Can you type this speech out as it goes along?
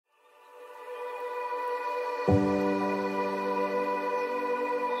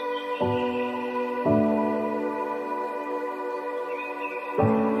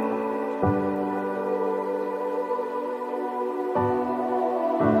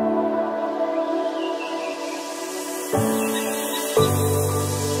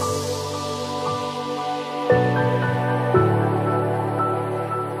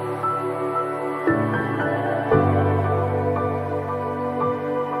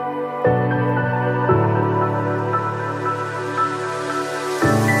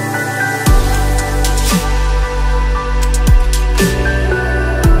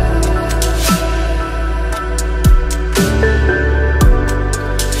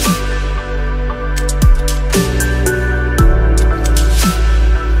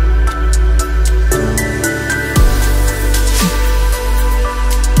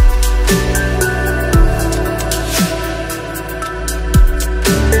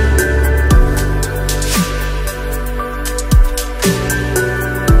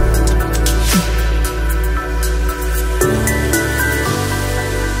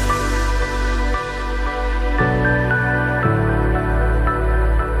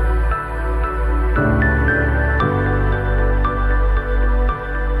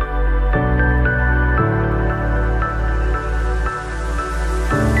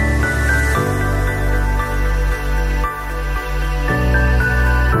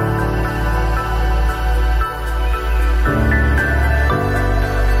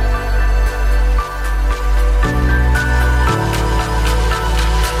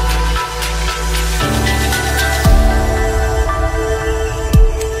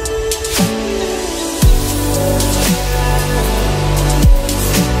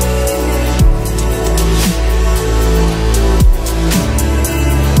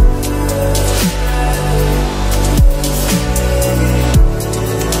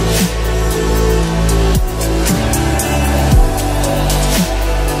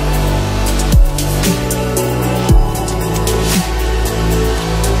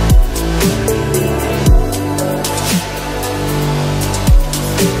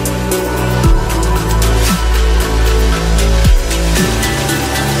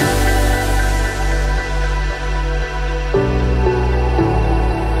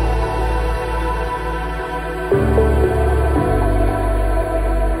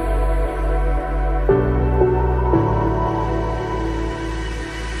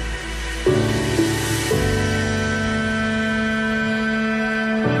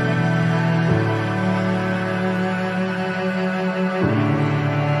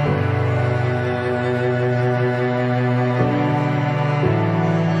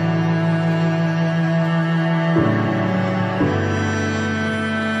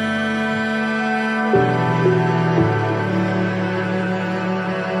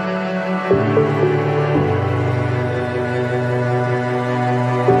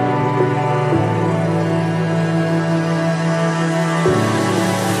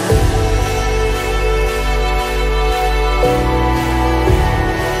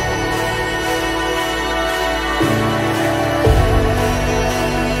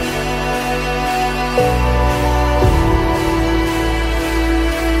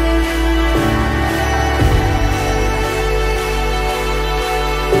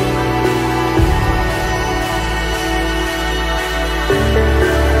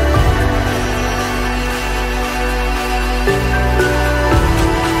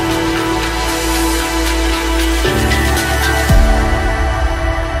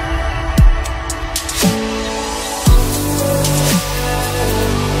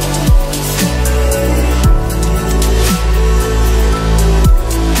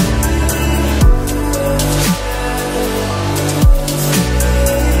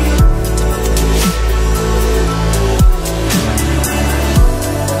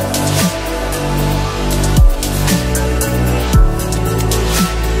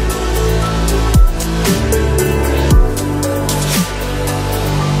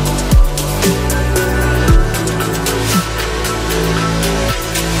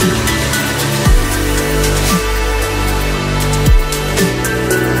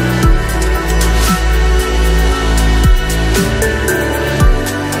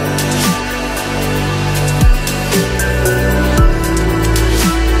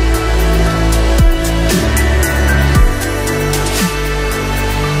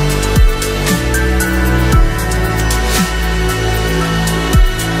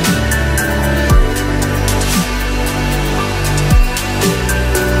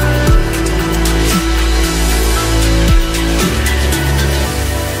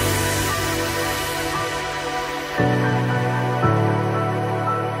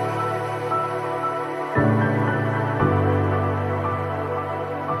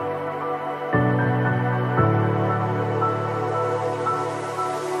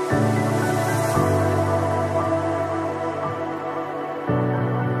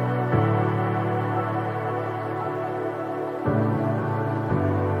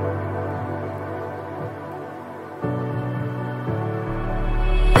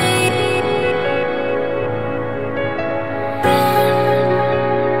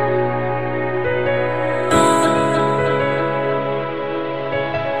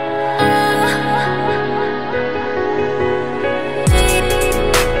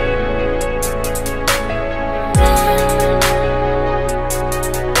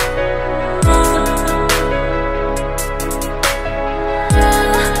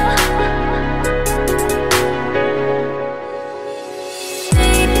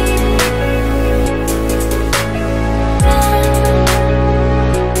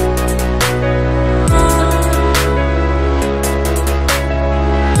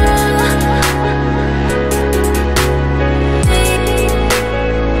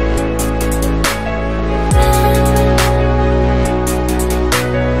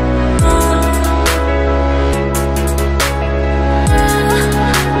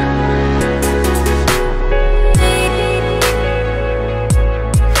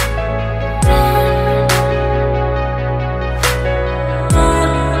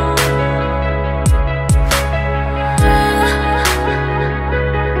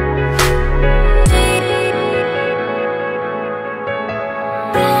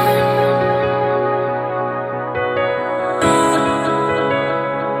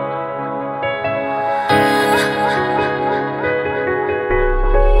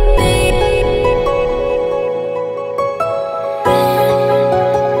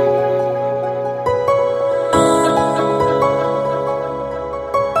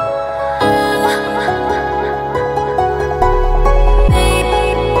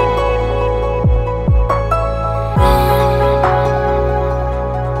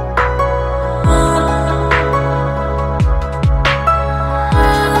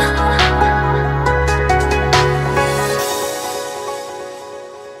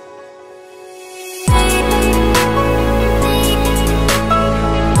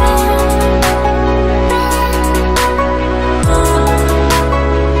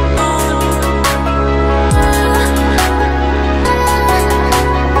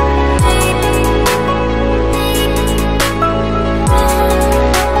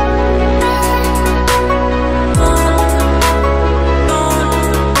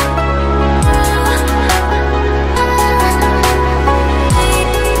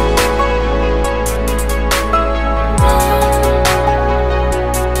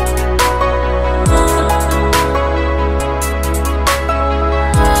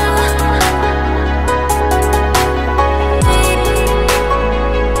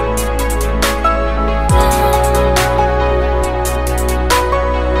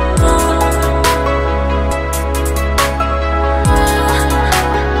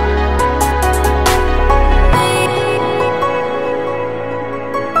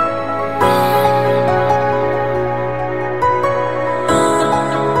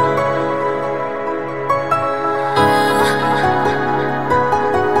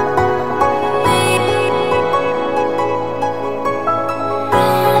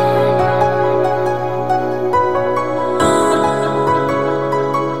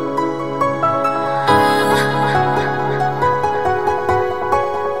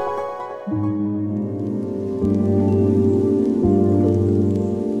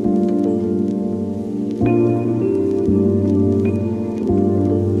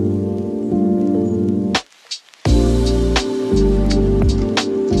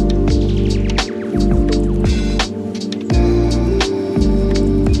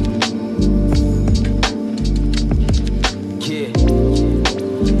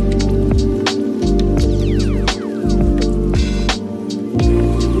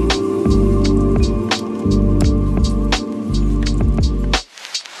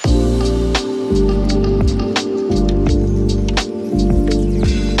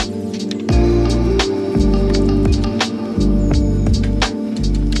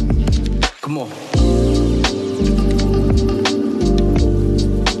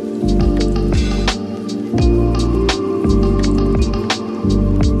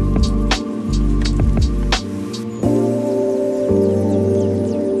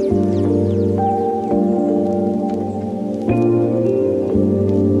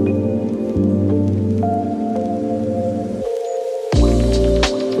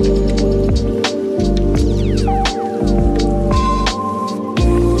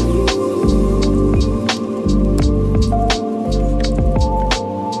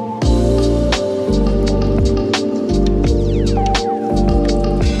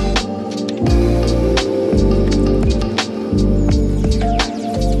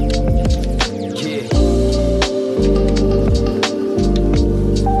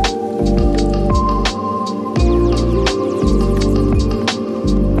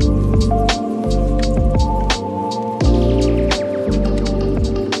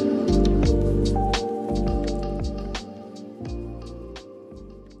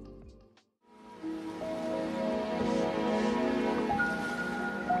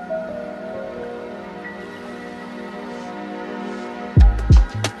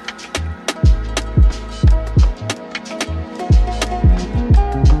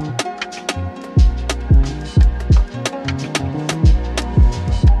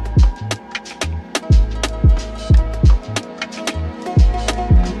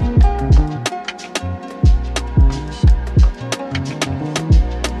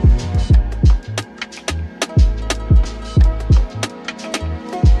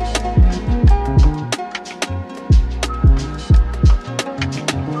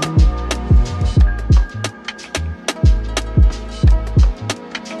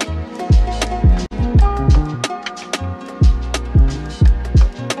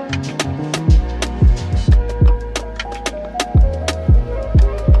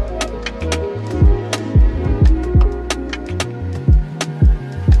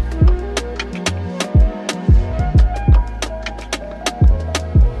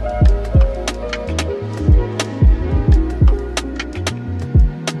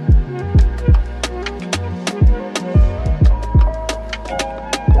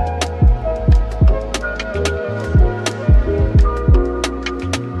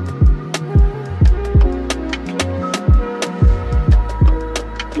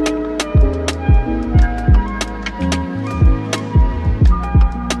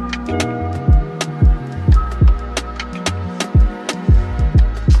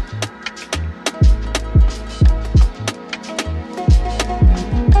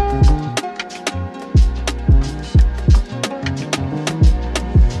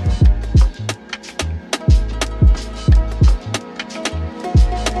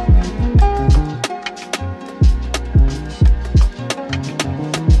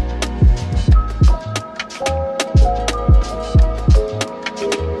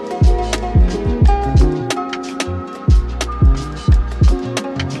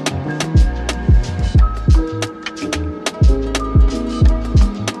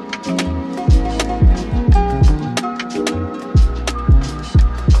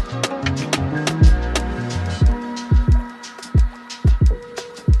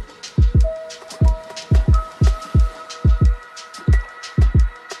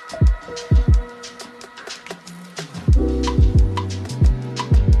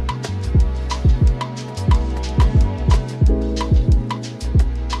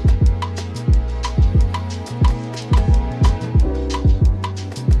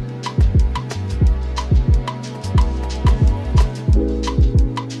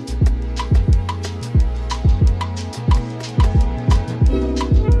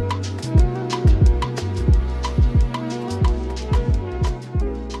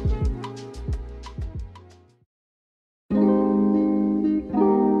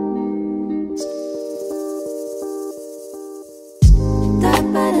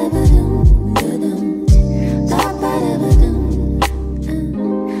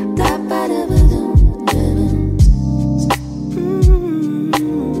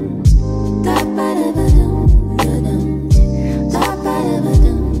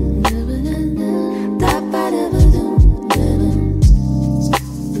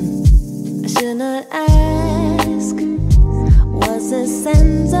not ask what's the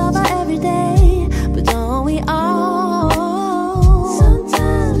sense of our everyday, but don't we all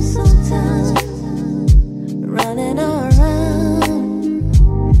sometimes running around?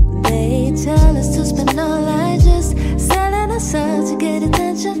 They tell us to spend our life just selling ourselves to get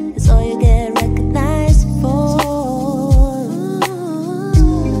attention. It's all you get recognized for.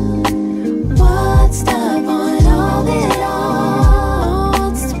 What's the point of it all?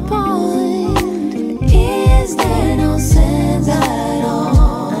 What's the point? Is there no sense at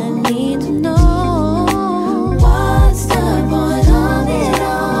all? I need to know. What's the point of it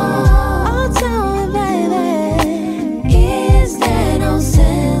all? Oh, tell me, baby. Is there no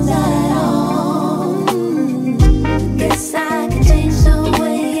sense at all? Guess I can change the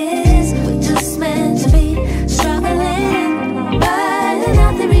way it is. We're just meant to be struggling, but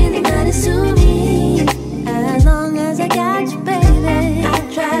nothing really matters to me. As long as I got you, baby, I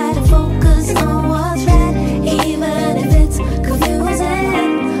try to focus on what's right, even if it's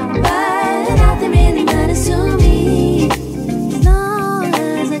confusing. But nothing really matters to me, as long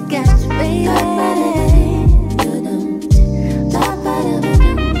as I got you, baby.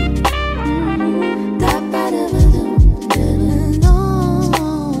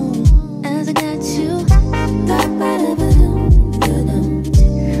 As I got you.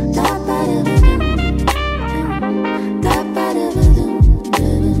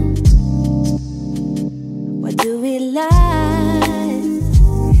 What do we like?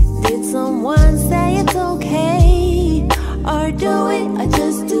 Did someone say it's okay? Or do it, or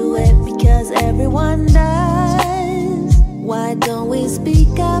just do it because everyone does? Why don't we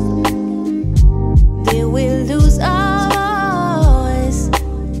speak up? Did we lose our voice?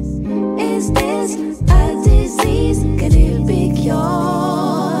 Is this a disease? Could it be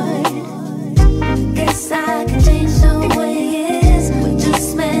cured? Guess I can change the way it is. We're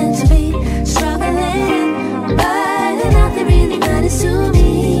just meant to be struggling, but nothing really matters to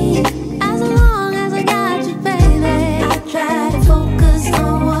me. As long as I got you, baby, I try to focus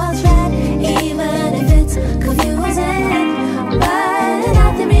on what's right, even if it's confusing. But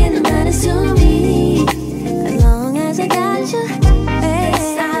nothing really matters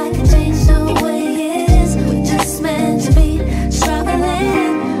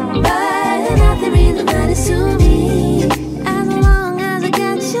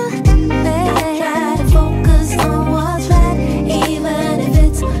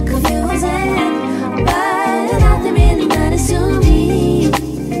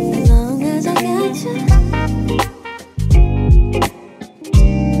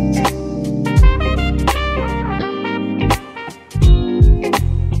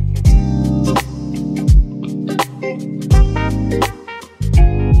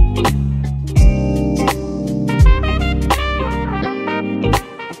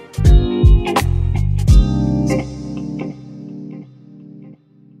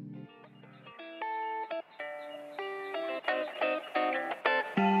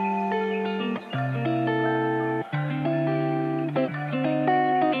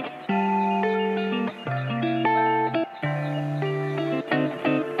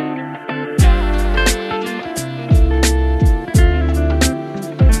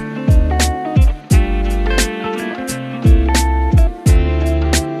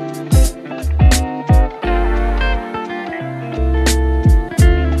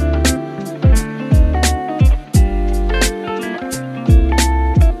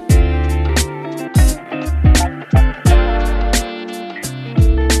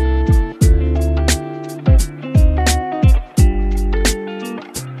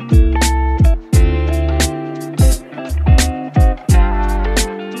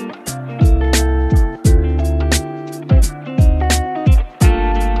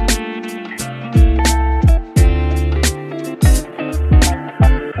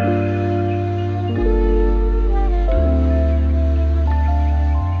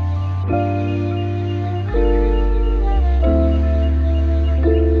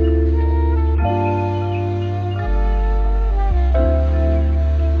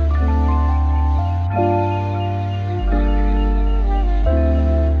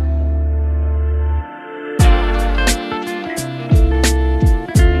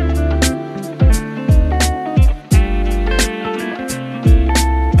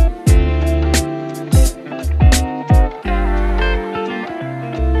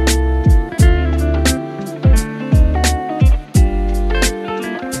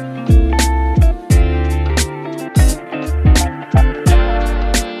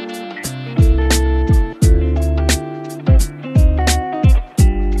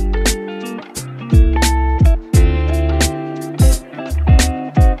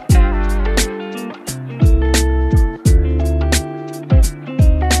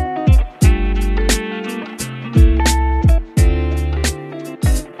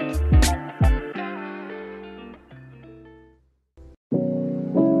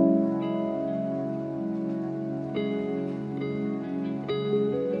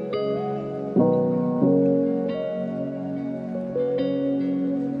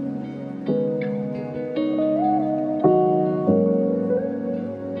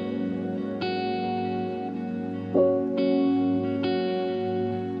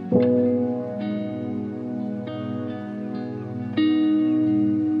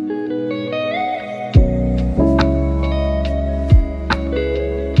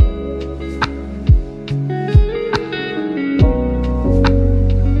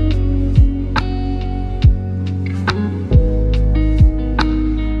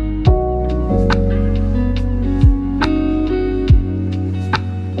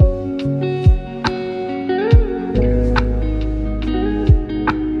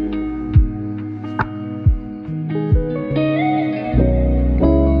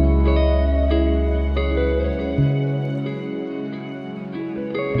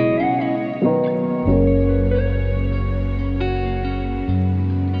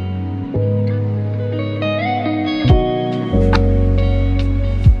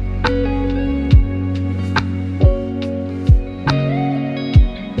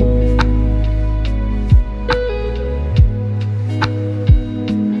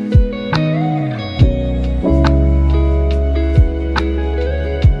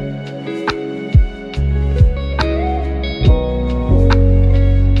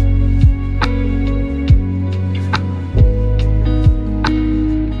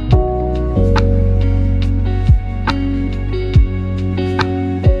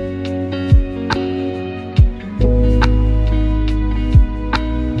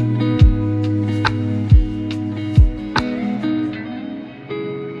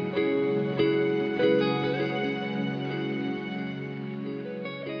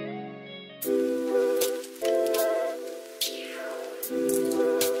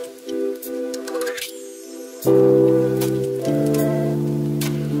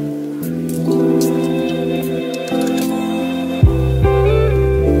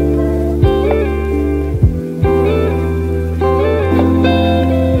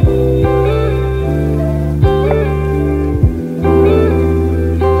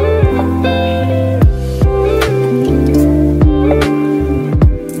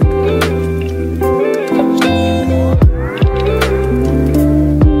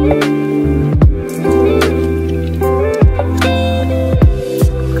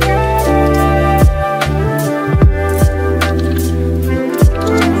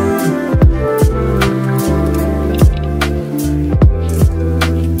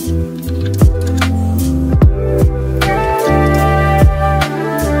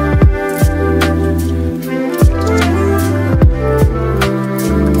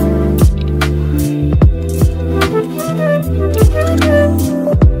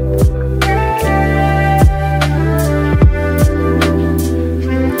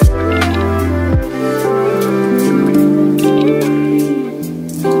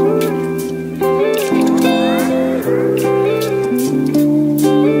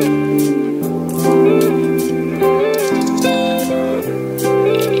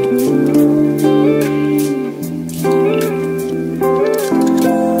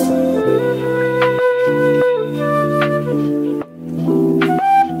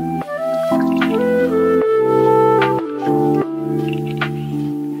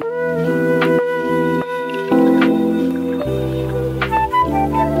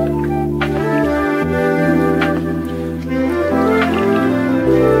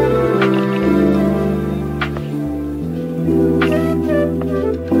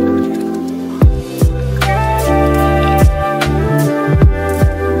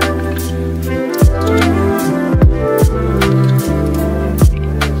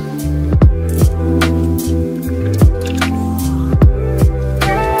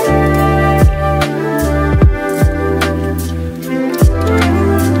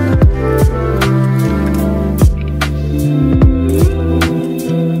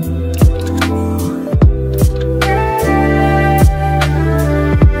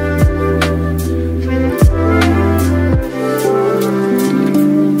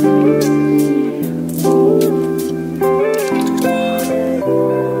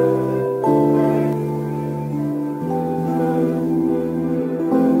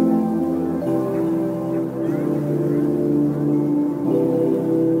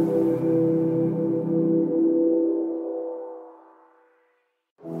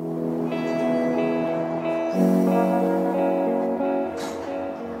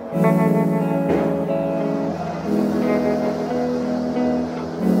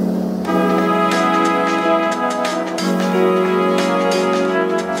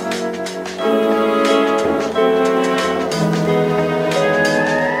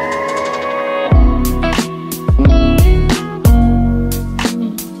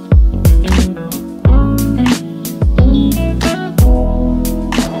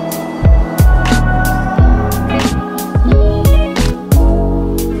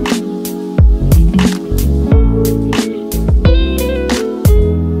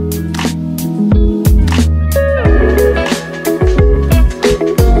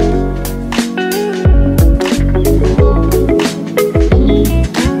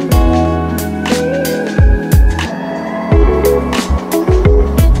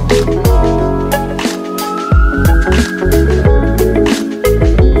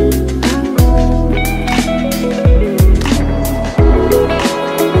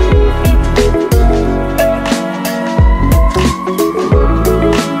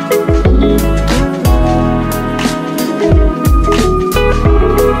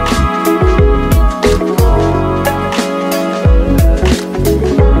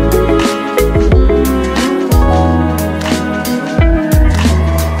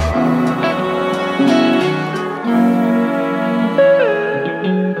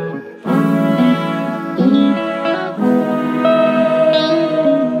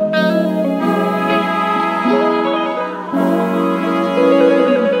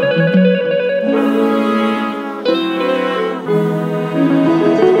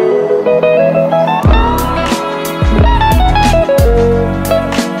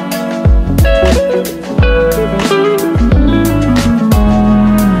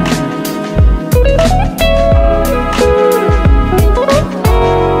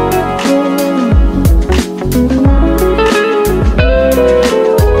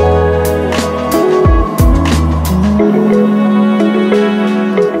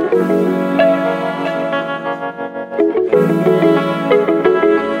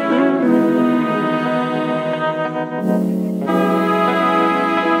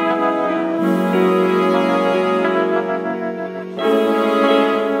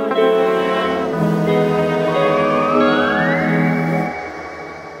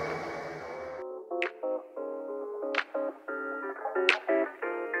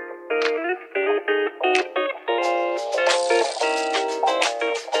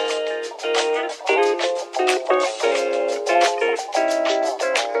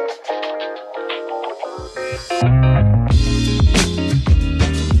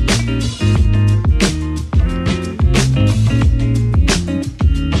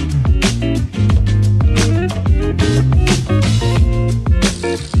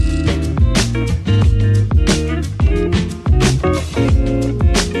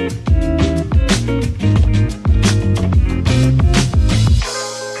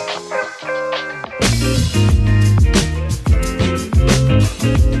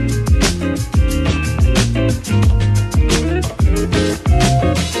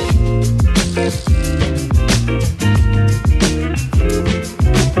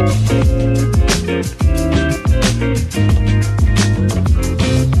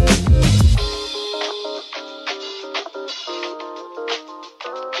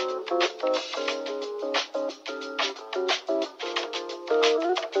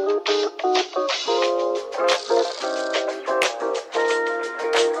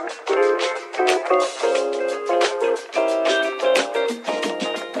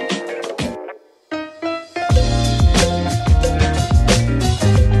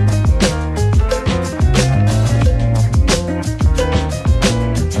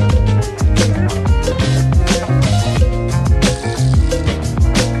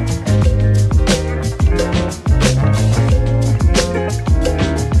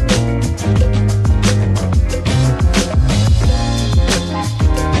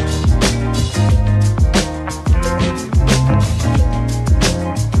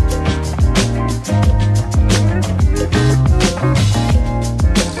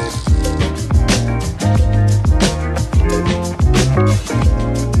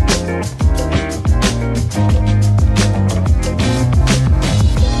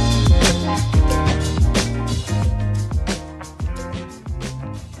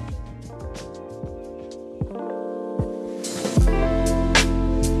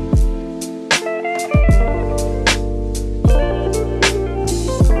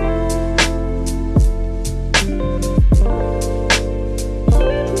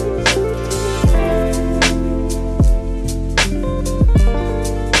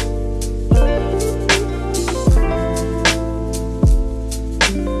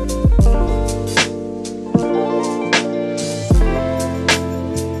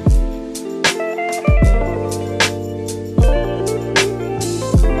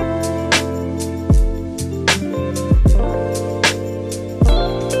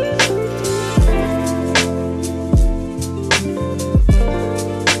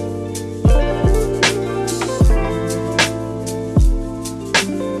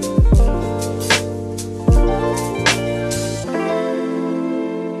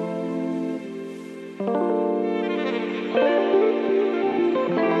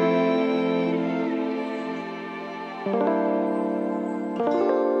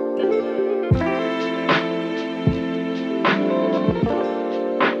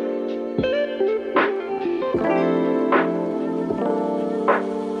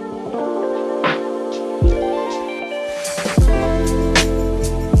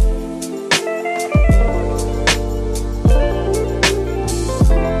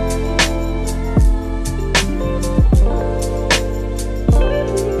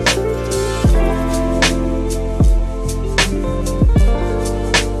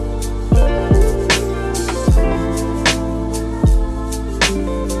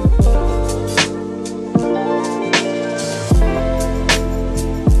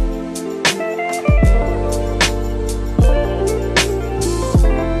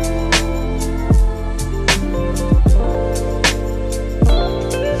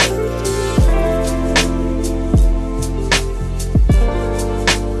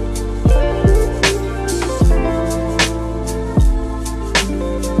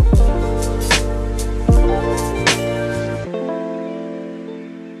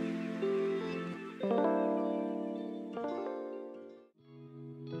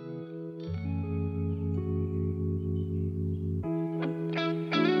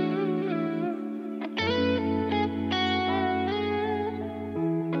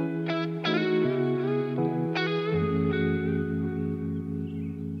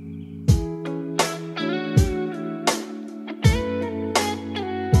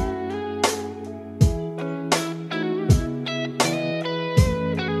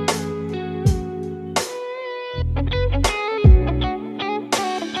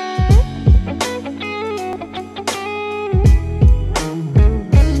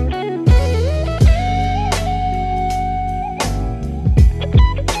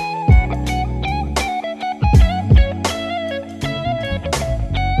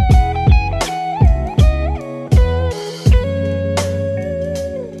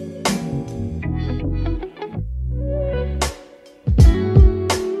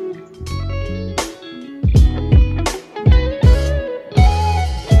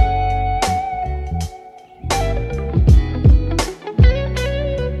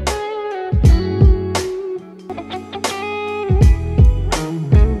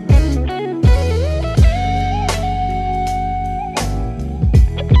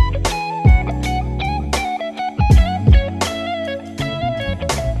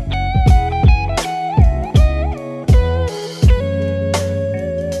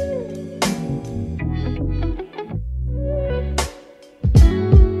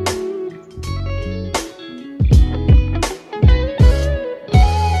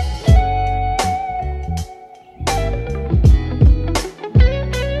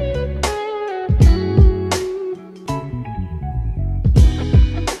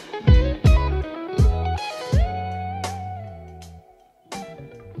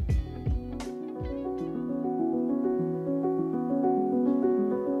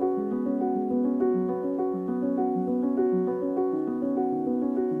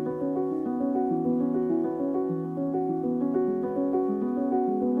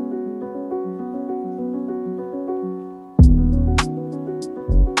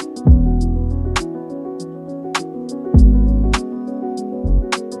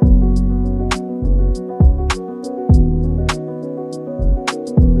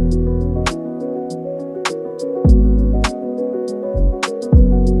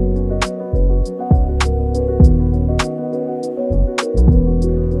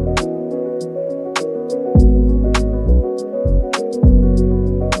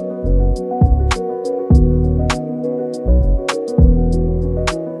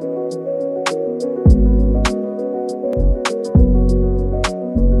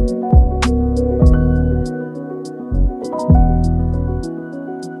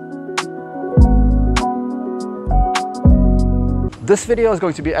This video is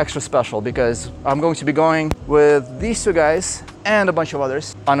going to be extra special because I'm going to be going with these two guys and a bunch of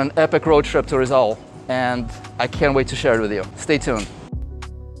others on an epic road trip to Rizal, and I can't wait to share it with you. Stay tuned.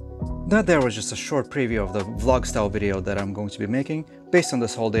 That there was just a short preview of the vlog style video that I'm going to be making based on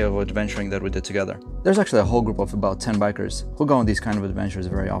this whole day of adventuring that we did together. There's actually a whole group of about 10 bikers who go on these kind of adventures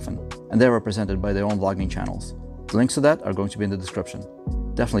very often, and they're represented by their own vlogging channels. The links to that are going to be in the description.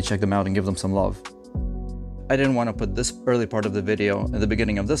 Definitely check them out and give them some love. I didn't want to put this early part of the video at the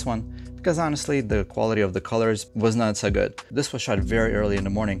beginning of this one because honestly the quality of the colors was not so good. This was shot very early in the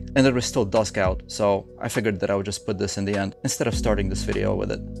morning and it was still dusk out, so I figured that I would just put this in the end instead of starting this video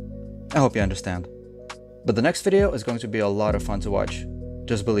with it. I hope you understand. But the next video is going to be a lot of fun to watch.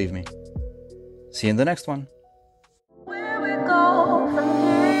 Just believe me. See you in the next one.